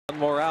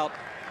more out.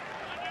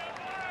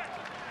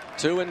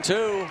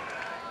 2-2.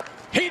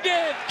 He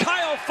did.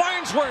 Kyle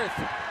Farnsworth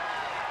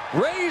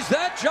raised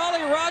that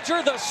Jolly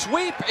Roger. The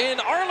sweep in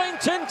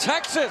Arlington,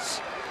 Texas.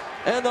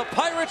 And the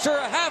Pirates are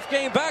a half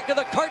game back of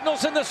the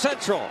Cardinals in the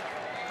Central.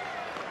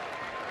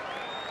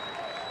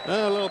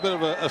 A little bit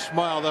of a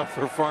smile there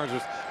for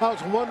Farnsworth. I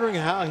was wondering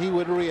how he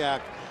would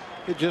react.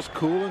 It just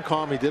cool and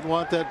calm. He didn't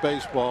want that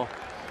baseball.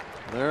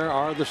 There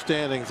are the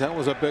standings. That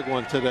was a big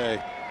one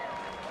today.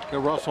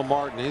 Russell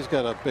Martin, he's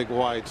got a big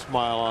wide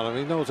smile on him.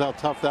 He knows how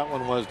tough that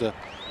one was to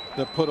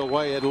put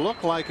away. It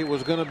looked like it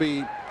was going to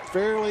be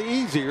fairly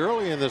easy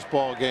early in this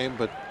ball game,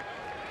 but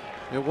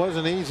it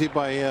wasn't easy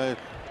by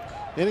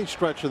any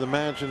stretch of the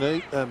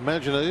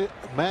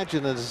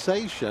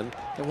imagination.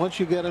 And once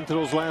you get into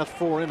those last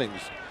 4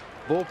 innings,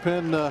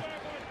 bullpen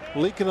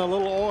leaking a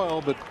little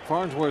oil, but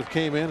Farnsworth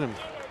came in and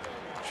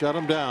shut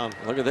him down.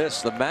 Look at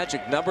this. The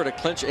magic number to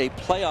clinch a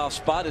playoff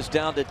spot is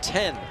down to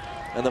 10.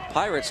 And the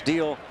Pirates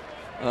deal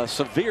a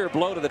severe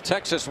blow to the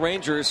Texas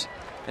Rangers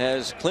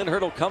as Clint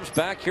Hurdle comes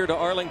back here to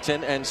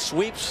Arlington and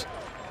sweeps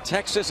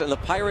Texas. And the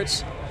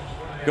Pirates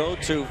go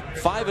to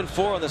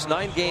 5-4 on this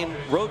 9-game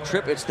road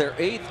trip. It's their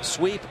 8th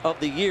sweep of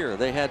the year.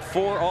 They had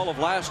 4 all of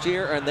last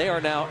year, and they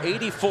are now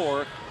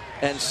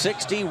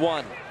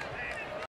 84-61.